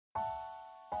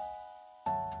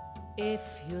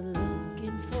If you're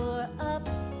looking for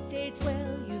updates,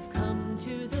 well, you've come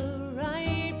to the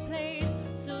right place.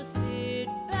 So sit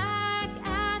back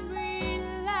and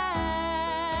relax.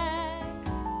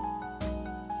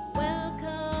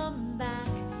 Welcome back.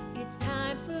 It's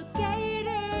time for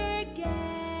Gator Gab.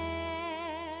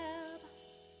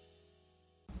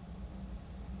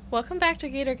 Welcome back to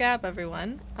Gator Gab,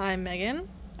 everyone. I'm Megan.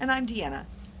 And I'm Deanna.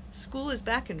 School is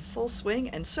back in full swing,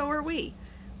 and so are we.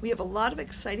 We have a lot of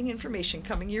exciting information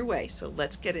coming your way, so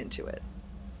let's get into it.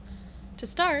 To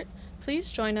start,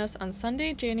 please join us on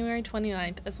Sunday, January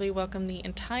 29th as we welcome the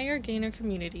entire Gaynor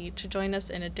community to join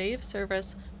us in a day of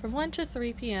service from 1 to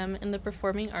 3 p.m. in the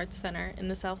Performing Arts Center in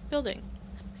the South Building.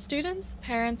 Students,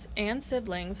 parents, and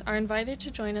siblings are invited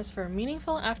to join us for a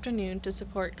meaningful afternoon to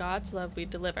support God's Love We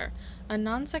Deliver, a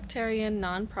non-sectarian,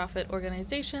 non-profit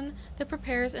organization that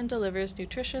prepares and delivers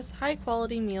nutritious,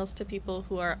 high-quality meals to people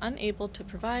who are unable to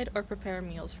provide or prepare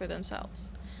meals for themselves.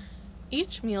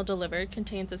 Each meal delivered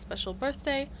contains a special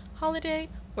birthday, holiday,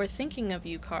 or thinking of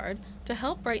you card to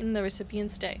help brighten the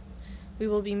recipient's day. We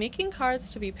will be making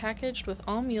cards to be packaged with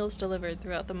all meals delivered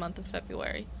throughout the month of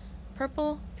February.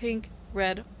 Purple, pink,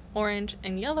 red, orange,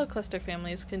 and yellow cluster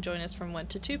families can join us from 1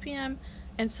 to 2 p.m.,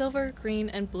 and silver, green,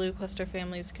 and blue cluster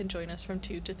families can join us from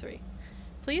 2 to 3.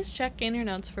 Please check Gaynor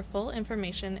Notes for full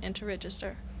information and to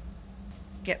register.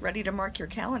 Get ready to mark your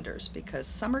calendars because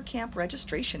summer camp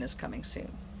registration is coming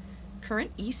soon.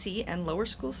 Current EC and lower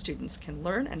school students can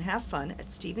learn and have fun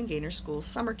at Stephen Gaynor School's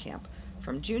summer camp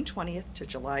from June 20th to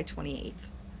July 28th.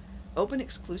 Open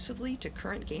exclusively to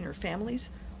current Gaynor families,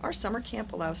 our summer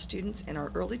camp allows students in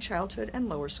our early childhood and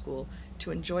lower school to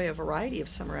enjoy a variety of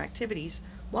summer activities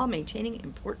while maintaining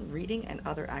important reading and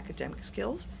other academic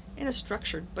skills in a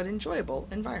structured but enjoyable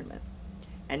environment.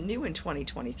 And new in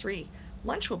 2023,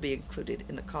 lunch will be included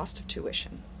in the cost of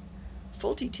tuition.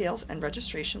 Full details and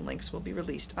registration links will be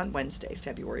released on Wednesday,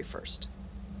 February 1st.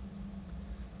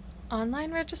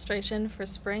 Online registration for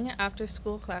spring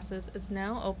after-school classes is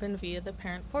now open via the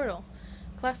parent portal.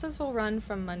 Classes will run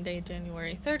from Monday,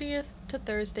 January 30th to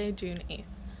Thursday, June 8th.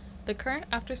 The current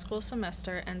after-school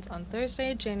semester ends on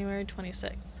Thursday, January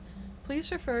 26th.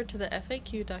 Please refer to the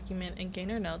FAQ document in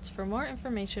Gaynor Notes for more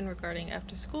information regarding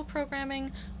after-school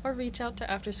programming or reach out to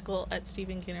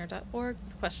afterschool@stephengaynor.org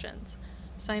with questions.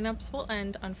 Sign-ups will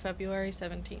end on February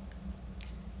 17th.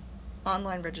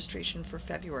 Online registration for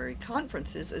February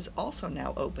conferences is also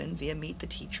now open via Meet the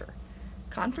Teacher.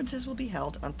 Conferences will be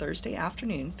held on Thursday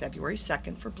afternoon, February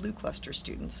 2nd for Blue Cluster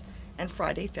students, and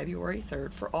Friday, February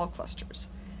 3rd for all clusters.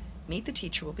 Meet the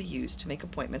Teacher will be used to make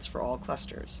appointments for all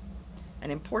clusters.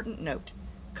 An important note,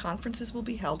 conferences will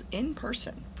be held in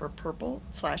person for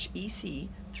Purple/EC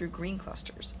through Green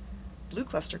clusters. Blue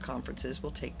Cluster conferences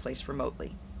will take place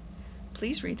remotely.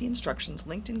 Please read the instructions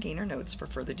linked in Gaynor Notes for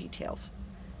further details.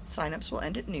 Sign-ups will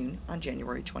end at noon on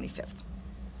January 25th.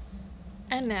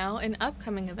 And now, in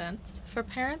upcoming events, for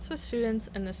parents with students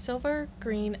in the silver,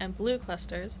 green, and blue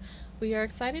clusters, we are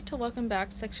excited to welcome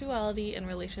back sexuality and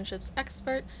relationships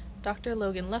expert, Dr.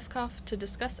 Logan Lefkoff, to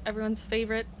discuss everyone's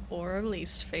favorite, or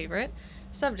least favorite,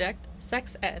 subject,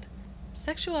 sex ed.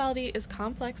 Sexuality is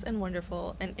complex and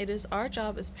wonderful, and it is our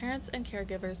job as parents and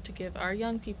caregivers to give our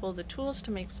young people the tools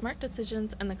to make smart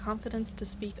decisions and the confidence to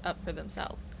speak up for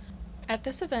themselves. At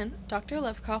this event, Dr.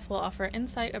 Lefkoff will offer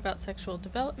insight about sexual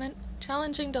development,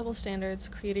 challenging double standards,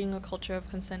 creating a culture of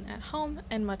consent at home,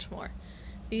 and much more.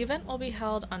 The event will be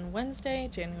held on Wednesday,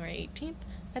 January 18th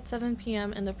at 7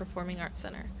 p.m. in the Performing Arts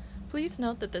Center. Please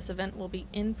note that this event will be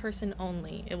in person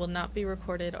only. It will not be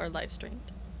recorded or live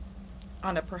streamed.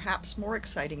 On a perhaps more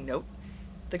exciting note,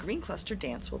 the Green Cluster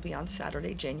Dance will be on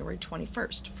Saturday, January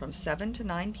 21st from 7 to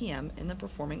 9 p.m. in the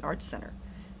Performing Arts Center.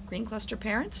 Green Cluster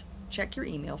parents, check your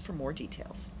email for more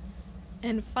details.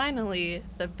 And finally,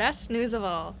 the best news of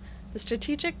all, the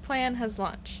strategic plan has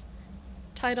launched.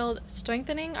 Titled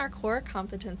Strengthening Our Core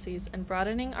Competencies and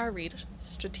Broadening Our Reach,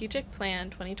 Strategic Plan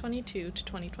 2022 to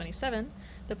 2027,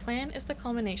 the plan is the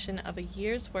culmination of a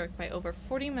year's work by over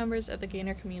 40 members of the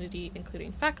Gaynor community,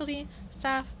 including faculty,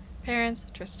 staff, parents,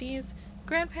 trustees,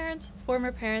 grandparents,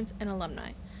 former parents, and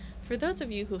alumni. For those of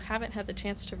you who haven't had the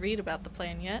chance to read about the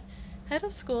plan yet, Head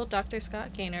of School Dr.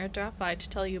 Scott Gaynor dropped by to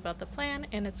tell you about the plan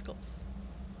and its goals.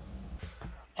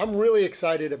 I'm really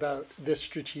excited about this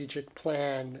strategic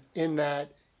plan in that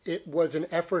it was an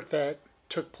effort that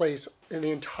took place in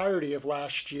the entirety of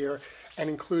last year and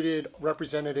included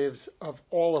representatives of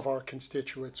all of our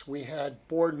constituents. We had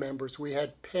board members, we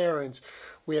had parents,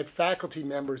 we had faculty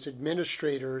members,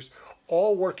 administrators,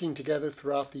 all working together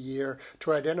throughout the year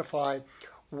to identify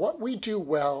what we do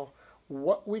well,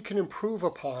 what we can improve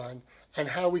upon, and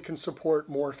how we can support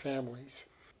more families.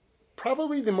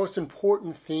 probably the most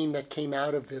important theme that came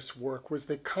out of this work was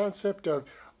the concept of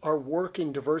our work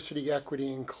in diversity,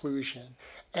 equity, inclusion,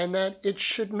 and that it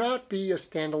should not be a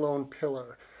standalone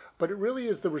pillar, but it really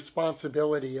is the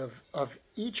responsibility of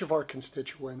each of our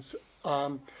constituents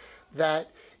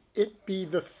that it be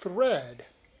the thread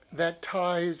that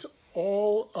ties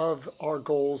all of our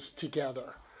goals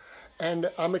together. And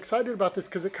I'm excited about this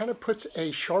because it kind of puts a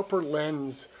sharper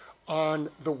lens on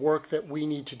the work that we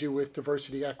need to do with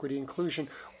diversity, equity, inclusion,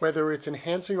 whether it's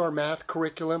enhancing our math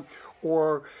curriculum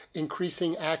or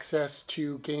increasing access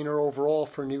to Gainer overall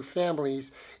for new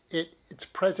families. It's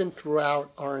present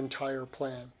throughout our entire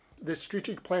plan. This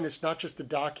strategic plan is not just a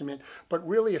document, but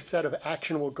really a set of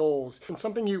actionable goals. And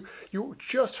something you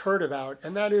just heard about,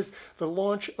 and that is the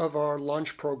launch of our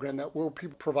lunch program that we'll be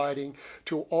providing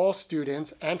to all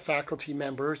students and faculty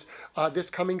members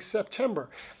this coming September.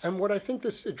 And what I think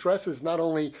this addresses, not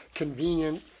only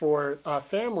convenient for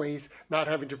families not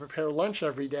having to prepare lunch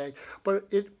every day, but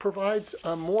it provides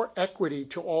more equity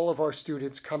to all of our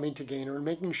students coming to Gainer and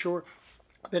making sure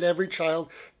that every child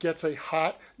gets a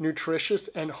hot, nutritious,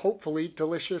 and hopefully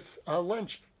delicious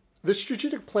lunch. The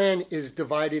strategic plan is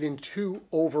divided in two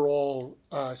overall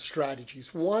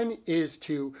strategies. One is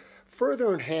to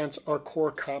further enhance our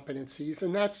core competencies,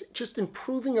 and that's just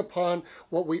improving upon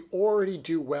what we already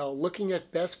do well, looking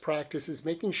at best practices,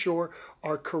 making sure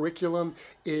our curriculum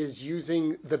is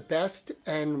using the best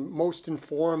and most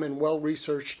informed and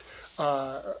well-researched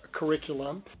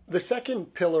curriculum. The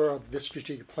second pillar of this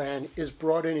strategic plan is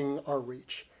broadening our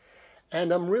reach.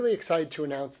 And I'm really excited to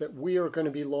announce that we are going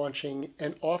to be launching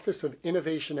an Office of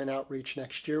Innovation and Outreach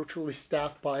next year, which will be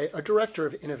staffed by a Director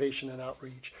of Innovation and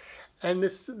Outreach. And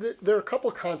there are a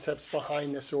couple concepts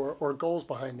behind this or goals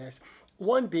behind this.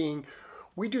 One being,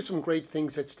 we do some great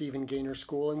things at Stephen Gaynor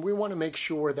School, and we want to make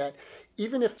sure that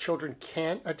even if children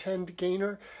can't attend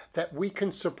Gaynor, that we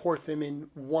can support them in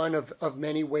one of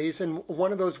many ways. And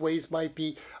one of those ways might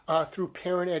be through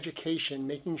parent education,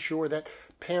 making sure that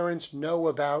parents know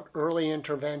about early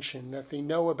intervention, that they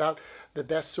know about the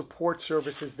best support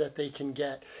services that they can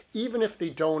get, even if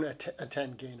they don't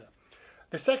attend Gaynor.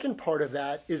 The second part of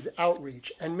that is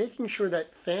outreach and making sure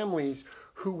that families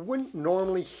who wouldn't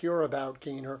normally hear about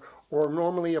Gaynor or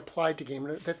normally apply to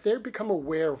Gaynor, that they become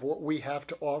aware of what we have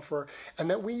to offer and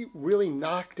that we really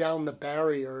knock down the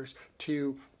barriers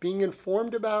to being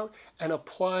informed about and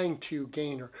applying to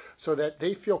Gaynor so that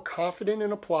they feel confident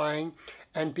in applying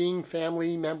and being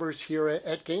family members here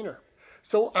at Gaynor.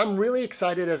 So I'm really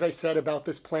excited, as I said, about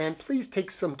this plan. Please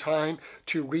take some time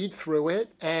to read through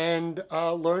it and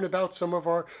learn about some of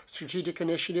our strategic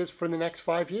initiatives for the next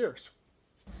 5 years.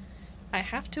 I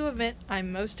have to admit,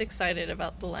 I'm most excited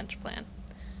about the lunch plan.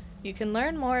 You can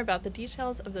learn more about the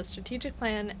details of the strategic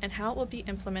plan and how it will be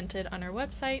implemented on our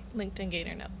website, linked in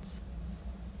Gaynor Notes.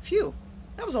 Phew,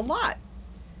 that was a lot.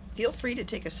 Feel free to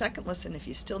take a second listen if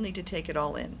you still need to take it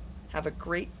all in. Have a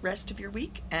great rest of your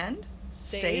week and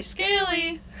stay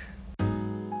scaly!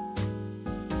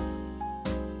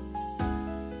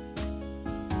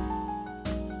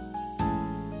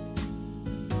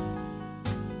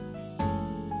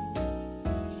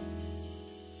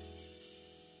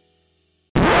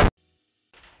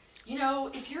 You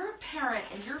know, if you're a parent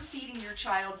and you're feeding your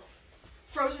child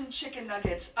frozen chicken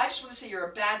nuggets, I just want to say you're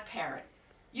a bad parent.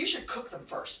 You should cook them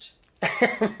first.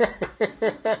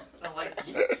 I like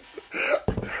it.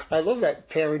 I love that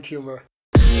parent humor.